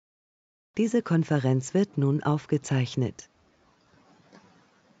Diese Konferenz wird nun aufgezeichnet.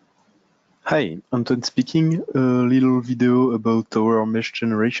 Hi, Anton speaking. A little video about our mesh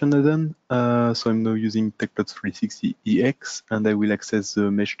generation add-on. So I'm now using Tecplot 360 EX, and I will access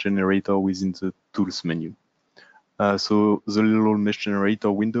the mesh generator within the Tools menu. So the little mesh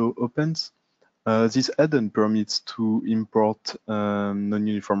generator window opens. This add-on permits to import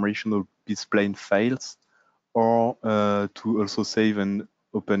non-uniform rational B-spline files, or to also save and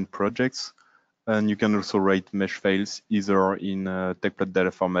open projects. And you can also write mesh files either in Tecplot data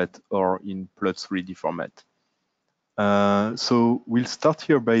format or in plot3D format. So we'll start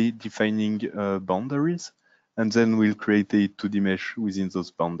here by defining boundaries, and then we'll create a 2D mesh within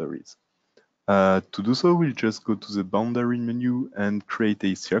those boundaries. To do so, we'll just go to the boundary menu and create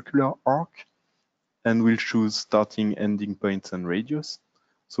a circular arc, and we'll choose starting, ending points, and radius.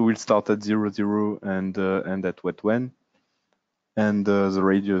 So we'll start at 0, 0, and end at what, when, and the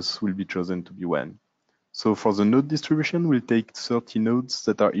radius will be chosen to be 1. So for the node distribution, we'll take 30 nodes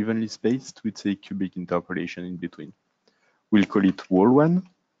that are evenly spaced with a cubic interpolation in between. We'll call it wall1.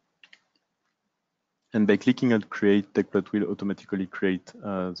 And by clicking on create, Tecplot will automatically create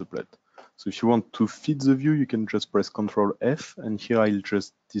the plot. So if you want to fit the view, you can just press Ctrl F, and here I'll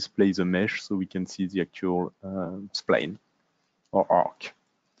just display the mesh so we can see the actual spline or arc.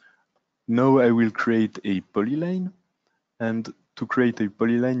 Now I will create a polyline, and to create a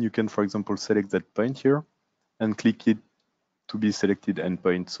polyline, you can, for example, select that point here and click it to be selected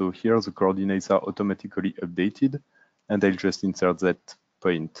endpoint. So here the coordinates are automatically updated, and I'll just insert that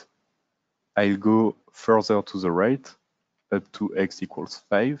point. I'll go further to the right up to x equals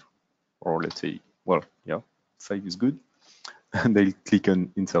 5, or let's say, well, yeah, 5 is good. And I'll click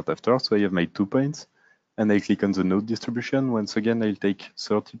on insert after, so I have my 2 points. And I click on the node distribution. Once again, I'll take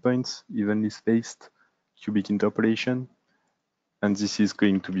 30 points, evenly spaced, cubic interpolation. And this is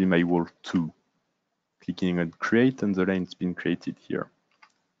going to be my wall 2. Clicking on create, and the line's been created here.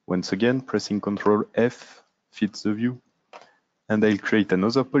 Once again, pressing Ctrl F fits the view. And I'll create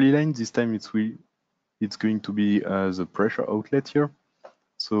another polyline. This time it's going to be the pressure outlet here.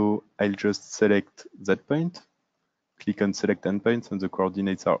 So I'll just select that point, click on select endpoints, and the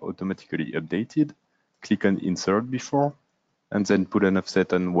coordinates are automatically updated. Click on insert before, and then put an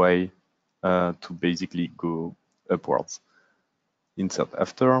offset on Y to basically go upwards. Insert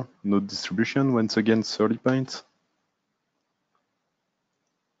after, node distribution, once again 30 points,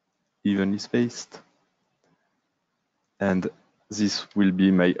 evenly spaced, and this will be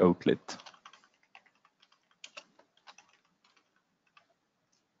my outlet.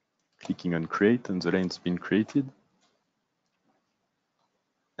 Clicking on create, and the line's been created.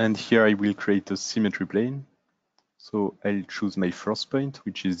 And here I will create a symmetry plane. So I'll choose my first point,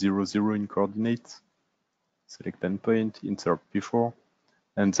 which is 0, 0 in coordinates. Select endpoint, insert before,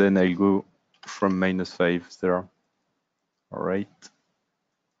 and then I'll go from -5 there. All right.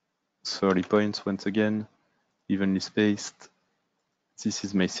 30 points once again, evenly spaced. This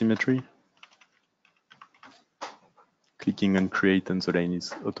is my symmetry. Clicking on create, and the line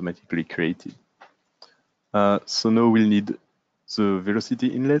is automatically created. So now we'll need the velocity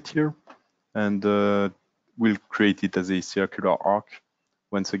inlet here, and we'll create it as a circular arc.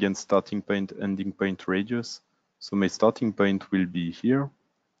 Once again, starting point, ending point, radius. So my starting point will be here.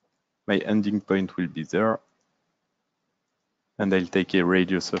 My ending point will be there. And I'll take a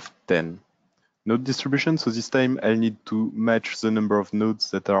radius of 10. Node distribution, so this time I'll need to match the number of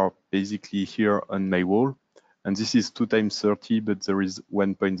nodes that are basically here on my wall. And this is 2 times 30, but there is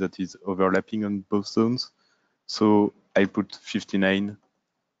 1 point that is overlapping on both zones. So I put 59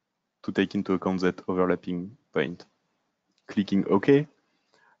 to take into account that overlapping point. Clicking OK.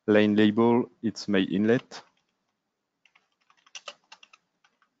 Line label, it's my inlet.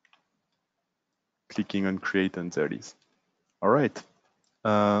 Clicking on create, and there it is. All right.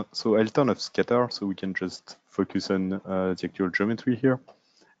 So I'll turn off scatter so we can just focus on the actual geometry here.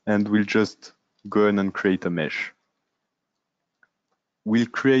 And we'll just go in and create a mesh. We'll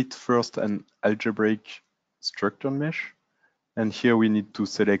create first an algebraic structured mesh. And here we need to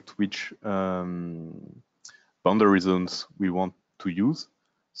select which boundary zones we want to use.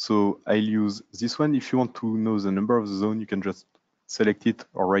 So I'll use this one. If you want to know the number of the zone, you can just select it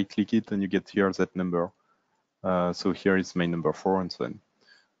or right click it, and you get here that number. So here is my number 4 and so on.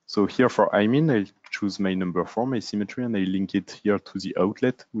 So here for IMIN, I'll choose my number 4, my symmetry, and I link it here to the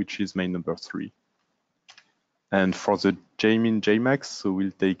outlet, which is my number 3. And for the JMIN, JMAX, so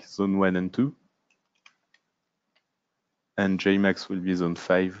we'll take zone 1 and 2. And JMAX will be zone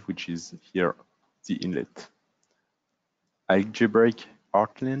 5, which is here, the inlet. Algebraic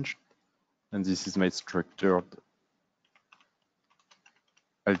arc length, and this is my structured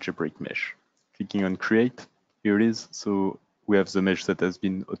algebraic mesh. Clicking on create, here it is. So we have the mesh that has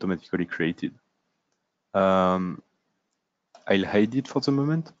been automatically created. I'll hide it for the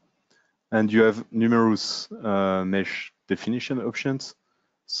moment. And you have numerous mesh definition options.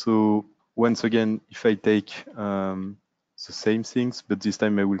 So once again, if I take the same things, but this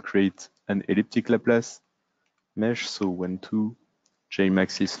time I will create an elliptic Laplace mesh. So 1, 2, J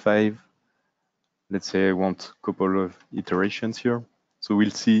max is 5. Let's say I want a couple of iterations here. So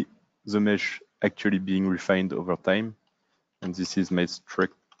we'll see the mesh actually being refined over time. And this is my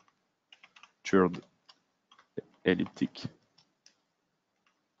structured elliptic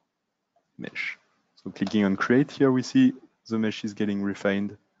mesh. So clicking on create, here we see the mesh is getting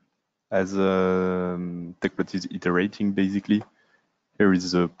refined as Tecplot is iterating basically. Here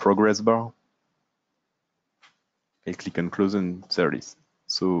is the progress bar. I click on close and there it is.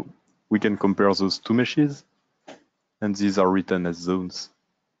 So we can compare those two meshes, and these are written as zones.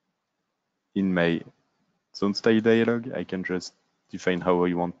 In my zone style dialog, I can just define how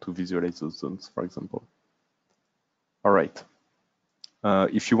I want to visualize those zones, for example. All right.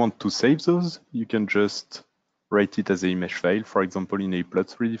 If you want to save those, you can just write it as a mesh file, for example, in a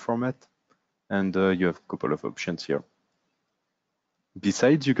plot3d format, and you have a couple of options here.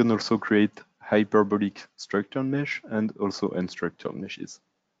 Besides, you can also create hyperbolic structured mesh and also unstructured meshes.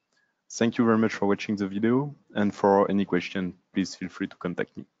 Thank you very much for watching the video, and for any question, please feel free to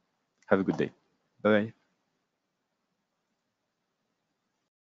contact me. Have a good day. Bye.